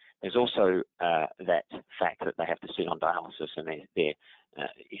things. There's also that fact that they have to sit on dialysis, and they're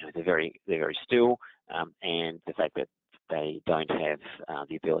very still, and the fact that they don't have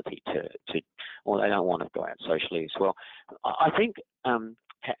the ability to, or they don't want to go out socially as well. I think,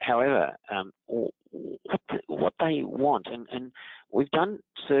 however, what they want, and we've done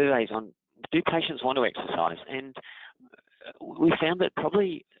surveys on, do patients want to exercise? And we found that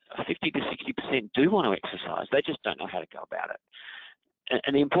probably 50 to 60% do want to exercise. They just don't know how to go about it.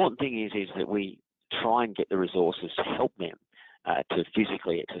 And the important thing is that we try and get the resources to help them to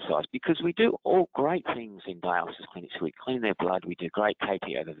physically exercise, because we do all great things in dialysis clinics. We clean their blood, we do great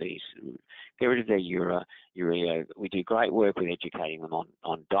KTOVs, get rid of their urea. We do great work with educating them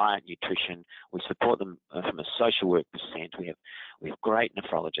on diet, nutrition. We support them from a social work percent. We have great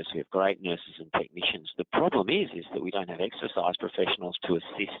nephrologists, we have great nurses and technicians. The problem is that we don't have exercise professionals to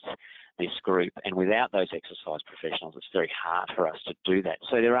assist this group, and without those exercise professionals, it's very hard for us to do that.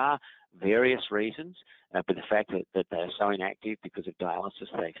 So there are various reasons, but the fact that they're so inactive because of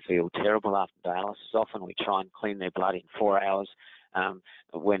dialysis, they feel terrible after dialysis. Often we try and clean their blood in 4 hours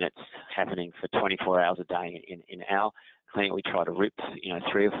when it's happening for 24 hours a day. In our clinic, we try to rip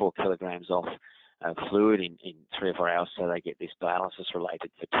 3 or 4 kilograms off fluid in 3 or 4 hours, so they get this dialysis-related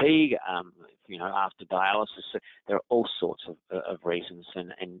fatigue, after dialysis. So there are all sorts of reasons,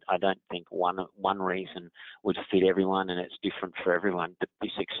 and I don't think one reason would fit everyone, and it's different for everyone. But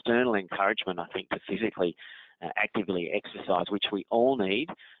this external encouragement, I think, to physically actively exercise, which we all need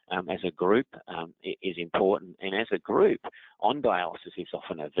as a group, is important. And as a group, on dialysis is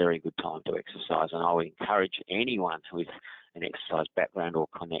often a very good time to exercise, and I would encourage anyone with an exercise background or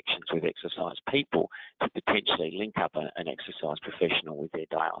connections with exercise people to potentially link up an exercise professional with their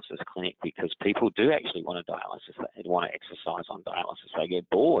dialysis clinic, because people do actually want a dialysis. They want to exercise on dialysis. They get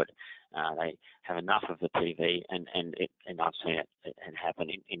bored. They have enough of the TV, and I've seen it happen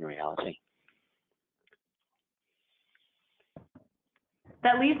in reality.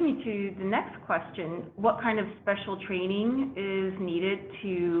 That leads me to the next question. What kind of special training is needed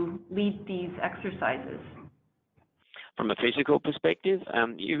to lead these exercises? From a physical perspective,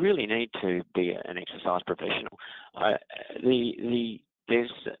 you really need to be an exercise professional.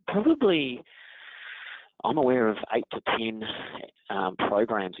 There's probably, I'm aware of 8 to 10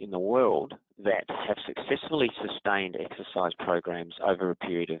 programs in the world that have successfully sustained exercise programs over a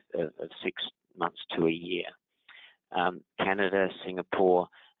period of 6 months to a year. Canada, Singapore,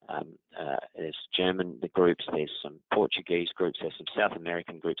 there's German groups, there's some Portuguese groups, there's some South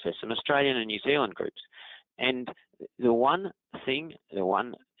American groups, there's some Australian and New Zealand groups. And the one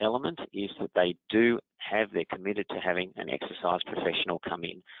element is that they're committed to having an exercise professional come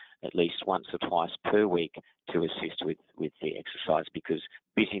in at least once or twice per week to assist with the exercise, because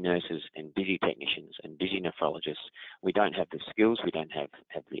busy nurses and busy technicians and busy nephrologists, we don't have the skills, we don't have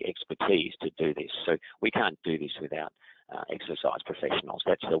the expertise to do this. So we can't do this without exercise professionals.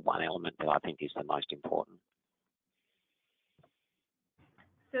 That's the one element that I think is the most important.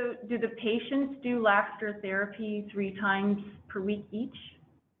 So do the patients do laughter therapy 3 times per week each?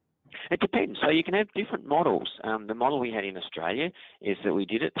 It depends. So you can have different models. The model we had in Australia is that we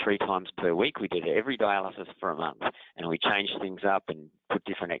did it 3 times per week. We did every dialysis for a month, and we changed things up and put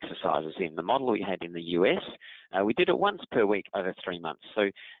different exercises in. The model we had in the US, we did it once per week over 3 months. So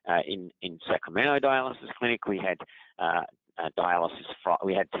in Sacramento Dialysis Clinic, we had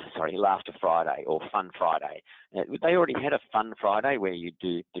Laughter Friday or Fun Friday. They already had a Fun Friday where you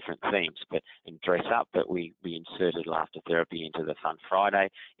do different themes and dress up, but we inserted laughter therapy into the Fun Friday.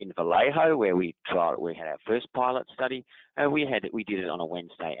 In Vallejo, where we had our first pilot study, we did it on a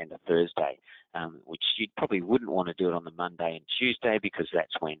Wednesday and a Thursday, which you probably wouldn't want to do it on the Monday and Tuesday, because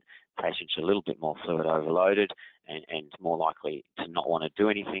that's when patients are a little bit more fluid overloaded and more likely to not want to do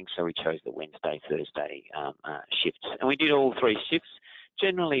anything. So we chose the Wednesday, Thursday shifts. And we did all 3 shifts.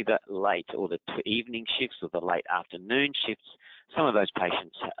 Generally the late or the evening shifts or the late afternoon shifts, some of those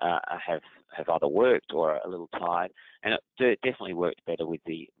patients have either worked or are a little tired, and it definitely worked better with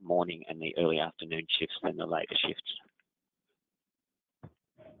the morning and the early afternoon shifts than the later shifts.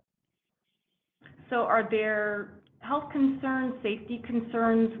 So are there health concerns, safety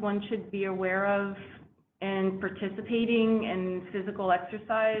concerns one should be aware of in participating in physical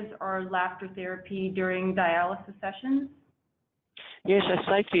exercise or laughter therapy during dialysis sessions? Yes,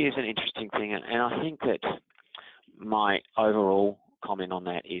 so safety is an interesting thing, and I think that my overall comment on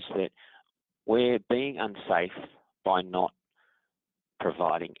that is that we're being unsafe by not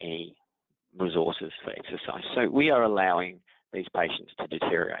providing any resources for exercise. So we are allowing these patients to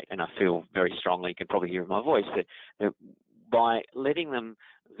deteriorate, and I feel very strongly, you can probably hear in my voice, that by letting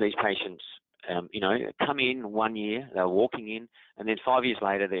these patients come in 1 year, they're walking in, and then 5 years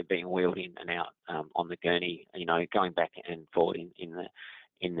later they're being wheeled in and out on the gurney, going back and forward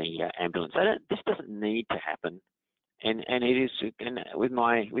in the ambulance. This doesn't need to happen, and it is. And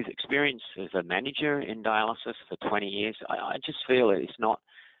with experience as a manager in dialysis for 20 years, I just feel that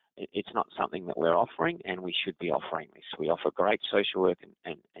it's not something that we're offering, and we should be offering this. We offer great social work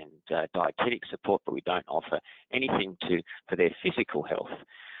and dietetic support, but we don't offer anything for their physical health.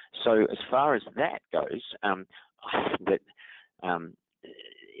 So as far as that goes, I think that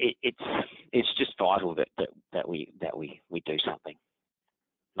it's just vital that we do something.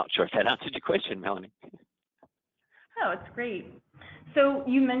 Not sure if that answered your question, Melanie. Oh, it's great. So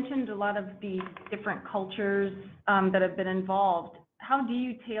you mentioned a lot of the different cultures that have been involved. How do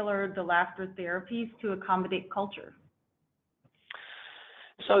you tailor the laughter therapies to accommodate culture?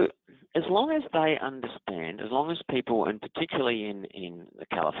 So as long as they understand, as long as people, and particularly in the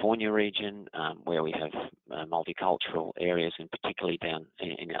California region, where we have multicultural areas, and particularly down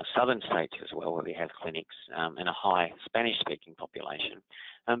in our southern states as well, where we have clinics and a high Spanish-speaking population.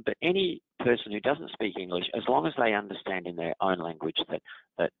 But any person who doesn't speak English, as long as they understand in their own language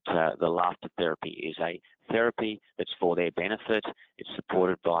that the laughter therapy is a therapy that's for their benefit, it's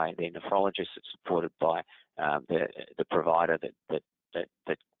supported by their nephrologist, it's supported by the provider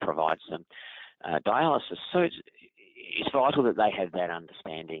that provides them dialysis. So it's vital that they have that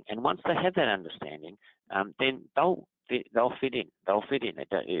understanding, and once they have that understanding, then they'll fit in. They'll fit in.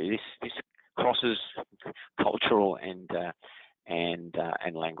 This crosses cultural and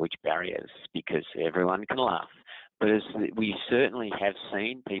language barriers, because everyone can laugh. But as we certainly have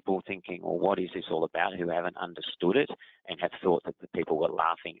seen people thinking, well, what is this all about, who haven't understood it and have thought that the people were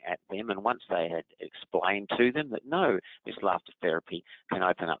laughing at them. And once they had explained to them that, no, this laughter therapy can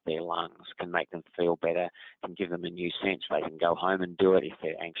open up their lungs, can make them feel better, can give them a new sense, they can go home and do it if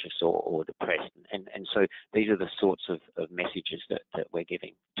they're anxious or depressed. And so these are the sorts of messages that we're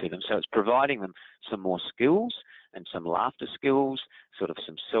giving to them. So it's providing them some more skills and some laughter skills, sort of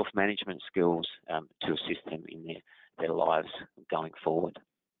some self-management skills to assist them in their lives going forward.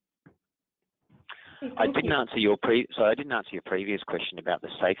 I didn't answer your previous question about the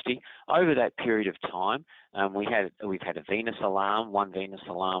safety. Over that period of time, we've had a venous alarm, one venous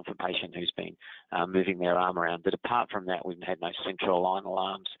alarm for a patient who's been moving their arm around. But apart from that, we've had no central line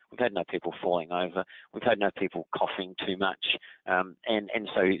alarms. We've had no people falling over. We've had no people coughing too much. And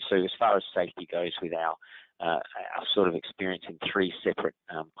so as far as safety goes, with our sort of experience in 3 separate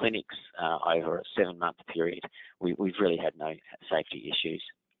clinics over a 7-month period, we've really had no safety issues.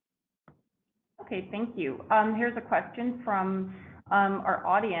 Okay, thank you. Here's a question from our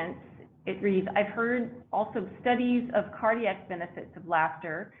audience. It reads, I've heard also studies of cardiac benefits of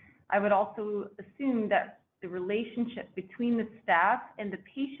laughter. I would also assume that the relationship between the staff and the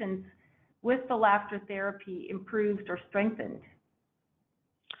patients with the laughter therapy improved or strengthened.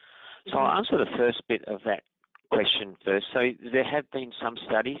 So I'll answer the first bit of that question first. So there have been some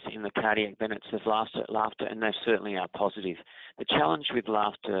studies in the cardiac benefits of laughter, and they certainly are positive. The challenge with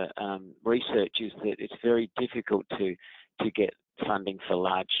laughter research is that it's very difficult to get funding for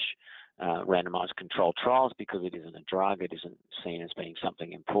large randomized controlled trials because it isn't a drug, it isn't seen as being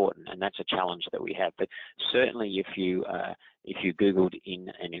something important, and that's a challenge that we have. But certainly if you Googled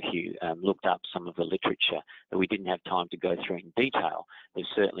in and if you looked up some of the literature that we didn't have time to go through in detail, there's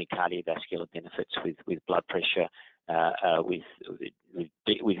certainly cardiovascular benefits with blood pressure,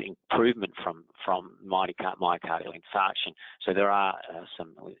 with improvement from myocardial infarction. So there are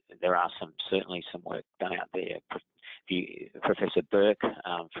certainly some work done out there. Professor Burke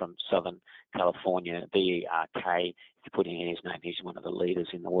from Southern California, BERK, if you put in his name, he's one of the leaders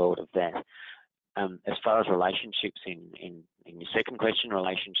in the world of that. As far as relationships in your second question,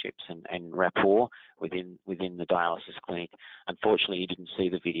 relationships and rapport within the dialysis clinic, unfortunately you didn't see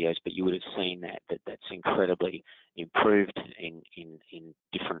the videos, but you would have seen that's incredibly improved in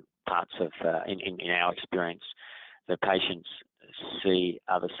different parts of in our experience. The patients see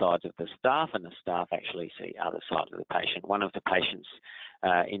other sides of the staff, and the staff actually see other sides of the patient. One of the patients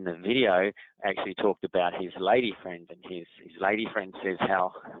in the video actually talked about his lady friend, and his lady friend says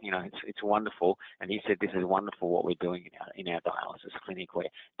how, it's wonderful, and he said, this is wonderful what we're doing in our dialysis clinic. We're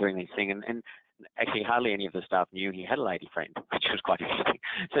doing these things, and actually hardly any of the staff knew he had a lady friend, which was quite interesting.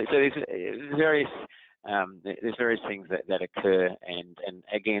 So there's various things that occur, and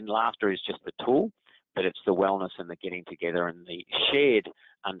again, laughter is just the tool, but it's the wellness and the getting together and the shared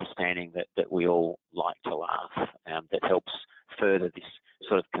understanding that we all like to laugh that helps further this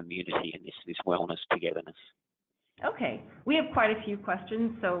sort of community and this wellness togetherness. Okay, we have quite a few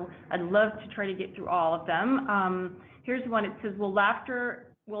questions, so I'd love to try to get through all of them. Here's one. It says, will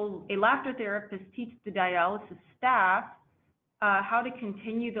a laughter therapist teach the dialysis staff how to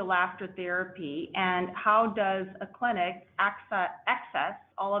continue the laughter therapy, and how does a clinic access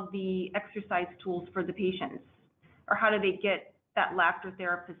all of the exercise tools for the patients, or how do they get that laughter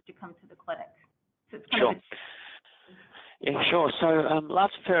therapist to come to the clinic? So it's kind of yeah, sure. So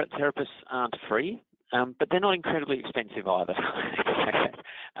laughter therapists aren't free, but they're not incredibly expensive either.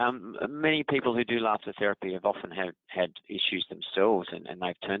 Many people who do laughter therapy have often had issues themselves, and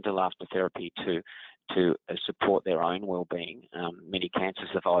they've turned to laughter therapy to support their own well-being. Many cancer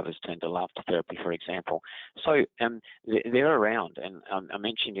survivors turn to laughter therapy, for example. So they're around, and I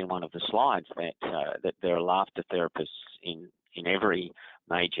mentioned in one of the slides that there are laughter therapists in every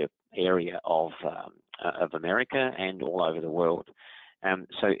major area of America and all over the world.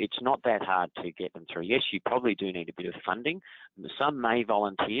 So it's not that hard to get them through. Yes, you probably do need a bit of funding. Some may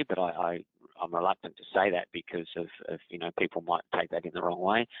volunteer, but I'm reluctant to say that because of people might take that in the wrong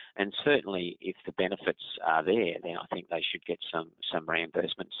way. And certainly, if the benefits are there, then I think they should get some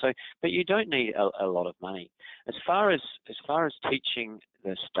reimbursement. So, but you don't need a lot of money. As far as teaching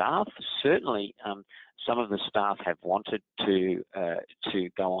the staff, certainly some of the staff have wanted to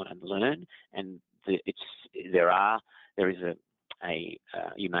go on and learn, and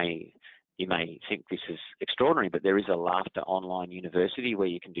you may you may think this is extraordinary, but there is a laughter online university where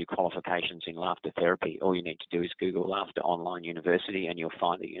you can do qualifications in laughter therapy. All you need to do is Google laughter online university and you'll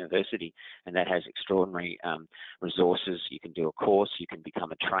find the university, and that has extraordinary resources. You can do a course, you can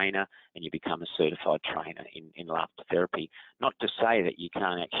become a trainer, and you become a certified trainer in laughter therapy. Not to say that you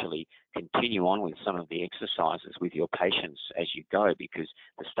can't actually continue on with some of the exercises with your patients as you go, because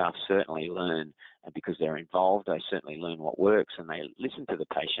the staff certainly learn, because they're involved, they certainly learn what works, and they listen to the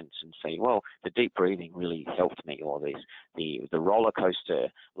patients and say, well, the deep breathing really helped me, or the roller coaster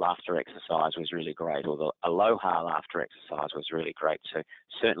laughter exercise was really great, or the aloha laughter exercise was really great. So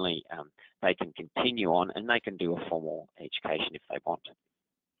certainly they can continue on, and they can do a formal education if they want.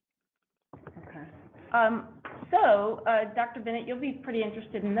 Okay. Dr. Bennett, you'll be pretty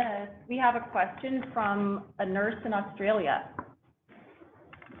interested in this. We have a question from a nurse in Australia.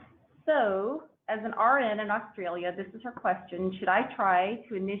 So, as an RN in Australia, this is her question: should I try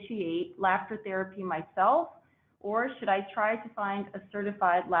to initiate laughter therapy myself, or should I try to find a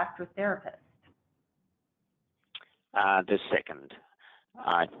certified laughter therapist? The second.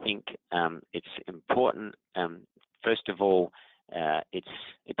 I think it's important. First of all, it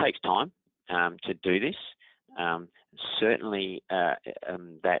takes time to do this. Certainly,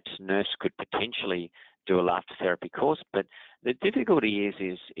 that nurse could potentially do a laughter therapy course, but the difficulty is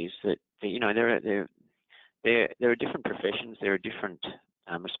that there are different professions, there are different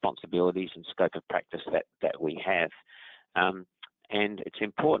responsibilities and scope of practice that we have, and it's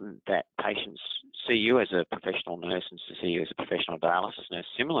important that patients see you as a professional nurse and see you as a professional dialysis nurse,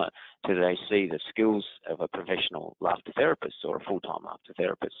 similar to they see the skills of a professional laughter therapist or a full-time laughter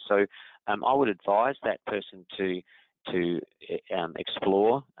therapist. So I would advise that person to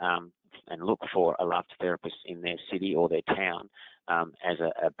explore and look for a laughter therapist in their city or their town as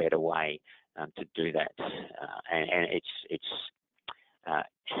a better way to do that.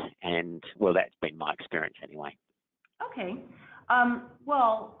 And that's been my experience anyway. Okay.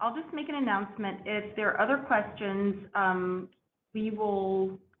 Well, I'll just make an announcement. If there are other questions, we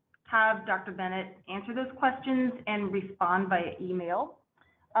will have Dr. Bennett answer those questions and respond via email.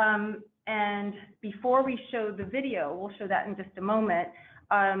 And before we show the video, we'll show that in just a moment,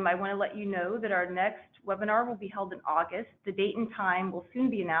 I want to let you know that our next webinar will be held in August. The date and time will soon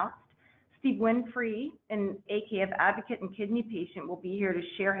be announced. Steve Winfrey, an AKF advocate and kidney patient, will be here to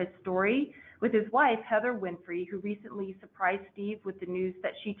share his story with his wife, Heather Winfrey, who recently surprised Steve with the news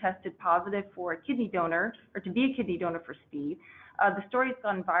that she tested positive for a kidney donor, or to be a kidney donor for Steve. The story's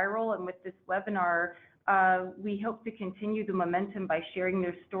gone viral, and with this webinar, we hope to continue the momentum by sharing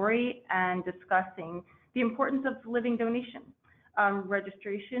their story and discussing the importance of living donation.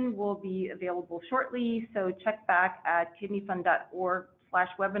 Registration will be available shortly, so check back at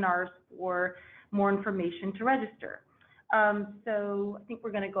kidneyfund.org/webinars for more information to register. So I think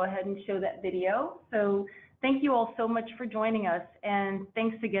we're going to go ahead and show that video. So thank you all so much for joining us, and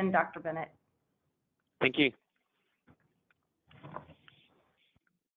thanks again, Dr. Bennett. Thank you.